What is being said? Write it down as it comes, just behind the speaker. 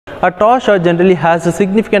A toss shot generally has a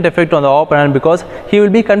significant effect on the opponent because he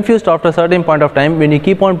will be confused after a certain point of time when you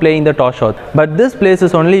keep on playing the toss shot. But this place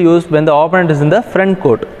is only used when the opponent is in the front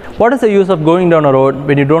court. What is the use of going down a road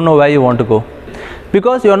when you don't know where you want to go?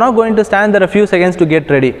 Because you are not going to stand there a few seconds to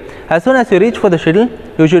get ready. As soon as you reach for the shuttle,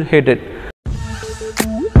 you should hit it.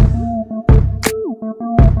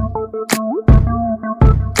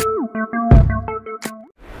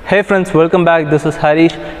 Hey friends, welcome back. This is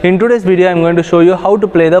Harish. In today's video, I am going to show you how to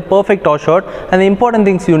play the perfect toss shot and the important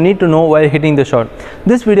things you need to know while hitting the shot.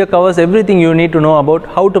 This video covers everything you need to know about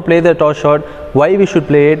how to play the toss shot, why we should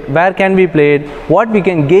play it, where can we play it, what we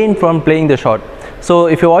can gain from playing the shot. So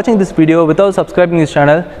if you're watching this video without subscribing this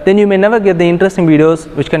channel, then you may never get the interesting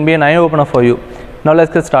videos which can be an eye-opener for you. Now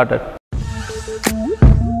let's get started.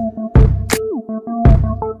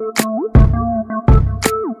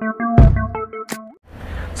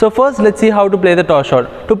 So first, let's see how to play the toss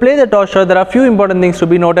shot. To play the toss shot, there are a few important things to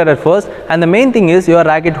be noted at first, and the main thing is your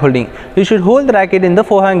racket holding. You should hold the racket in the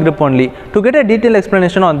forehand grip only. To get a detailed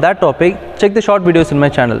explanation on that topic, check the short videos in my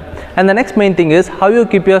channel. And the next main thing is how you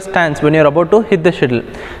keep your stance when you are about to hit the shuttle.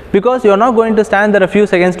 Because you are not going to stand there a few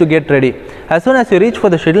seconds to get ready. As soon as you reach for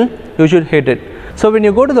the shuttle, you should hit it. So when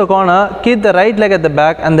you go to the corner, keep the right leg at the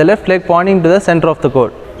back and the left leg pointing to the center of the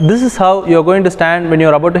court. This is how you are going to stand when you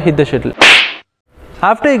are about to hit the shuttle.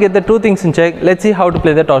 After you get the two things in check, let's see how to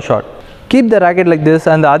play the toss shot. Keep the racket like this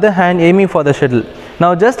and the other hand aiming for the shuttle.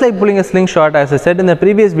 Now just like pulling a slingshot, as I said in the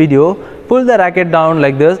previous video, pull the racket down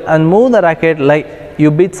like this and move the racket like you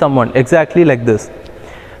beat someone, exactly like this.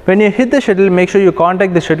 When you hit the shuttle, make sure you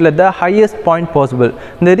contact the shuttle at the highest point possible.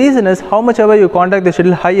 The reason is how much ever you contact the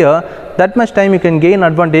shuttle higher, that much time you can gain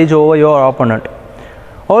advantage over your opponent.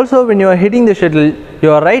 Also, when you are hitting the shuttle,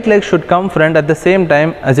 your right leg should come front at the same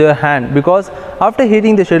time as your hand, because after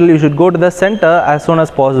hitting the shuttle, you should go to the center as soon as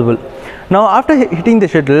possible. Now after hitting the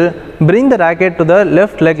shuttle, bring the racket to the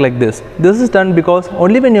left leg like this. This is done because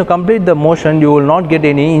only when you complete the motion, you will not get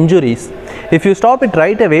any injuries. If you stop it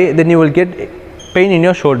right away, then you will get pain in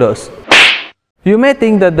your shoulders. You may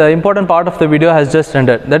think that the important part of the video has just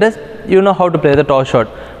ended, that is, you know how to play the toss shot.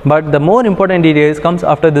 But the more important details comes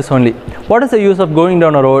after this only. What is the use of going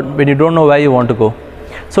down a road when you don't know where you want to go?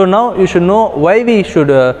 So now you should know why we should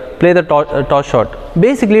play the toss shot.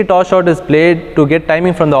 Basically, toss shot is played to get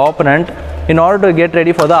timing from the opponent in order to get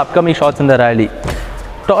ready for the upcoming shots in the rally.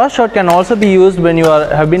 Toss shot can also be used when you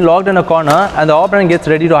have been locked in a corner and the opponent gets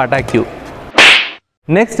ready to attack you.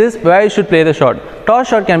 Next is where you should play the shot. Toss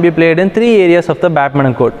shot can be played in three areas of the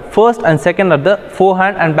badminton court. First and second are the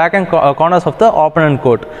forehand and backhand corners of the opponent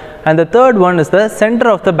court. And the third one is the center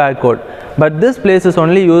of the back court. But this place is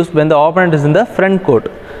only used when the opponent is in the front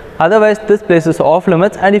court. Otherwise, this place is off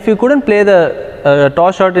limits, and if you couldn't play the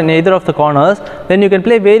toss shot in either of the corners, then you can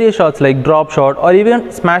play various shots like drop shot or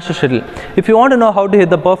even smash the shuttle. If you want to know how to hit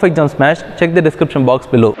the perfect jump smash, check the description box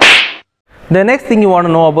below. The next thing you want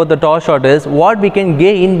to know about the toss shot is what we can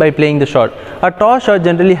gain by playing the shot. A toss shot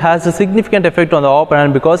generally has a significant effect on the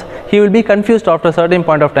opponent because he will be confused after a certain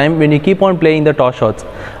point of time when you keep on playing the toss shots.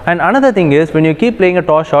 And another thing is, when you keep playing a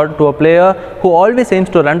toss shot to a player who always aims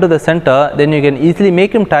to run to the center, then you can easily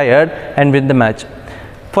make him tired and win the match.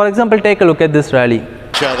 For example, take a look at this rally.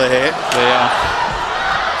 Each other here, they are.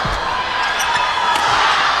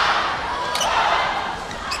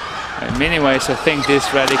 In many ways, I think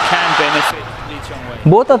this rally can benefit Lee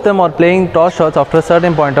Chong-wei. Both of them are playing toss shots after a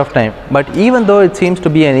certain point of time. But even though it seems to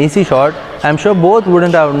be an easy shot, I am sure both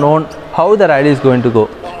wouldn't have known how the rally is going to go.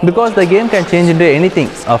 Because the game can change into anything,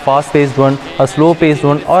 a fast-paced one, a slow-paced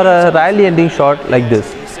one, or a rally-ending shot like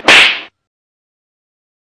this.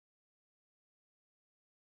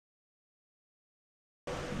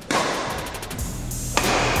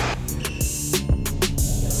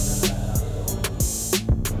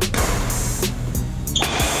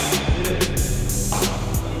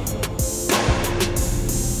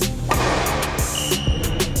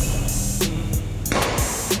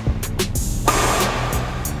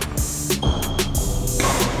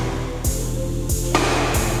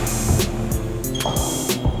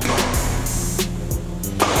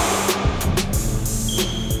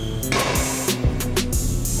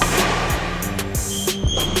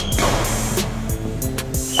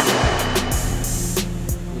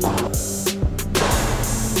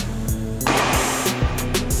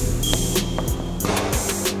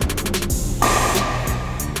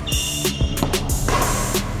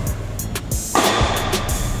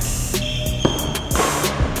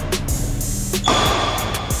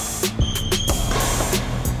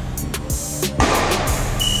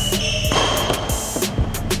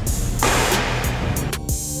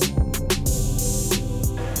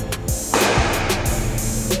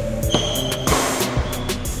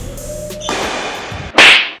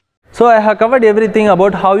 So I have covered everything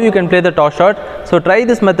about how you can play the toss shot. So try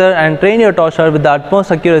this method and train your toss shot with the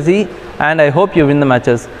utmost accuracy, and I hope you win the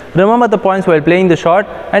matches. Remember the points while playing the shot,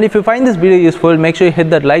 and if you find this video useful, make sure you hit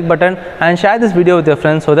that like button and share this video with your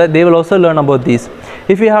friends so that they will also learn about these.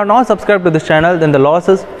 If you have not subscribed to this channel, then the loss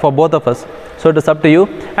is for both of us. So it is up to you,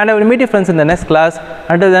 and I will meet you friends in the next class.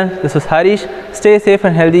 Until then, this is Harish. Stay safe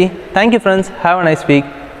and healthy. Thank you friends. Have a nice week.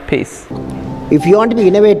 Peace. If you want to be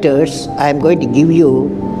innovators, I am going to give you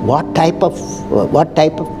what type of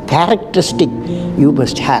characteristic you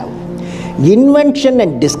must have. Invention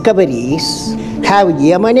and discoveries have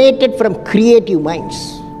emanated from creative minds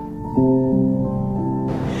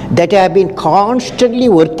that have been constantly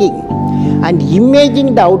working and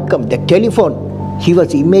imagining the outcome. The telephone, he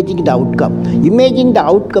was imagining the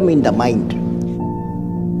outcome in the mind.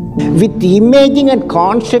 With imaging and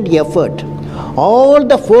constant effort, all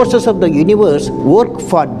the forces of the universe work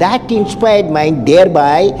for that inspired mind,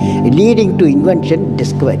 thereby leading to invention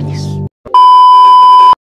discoveries.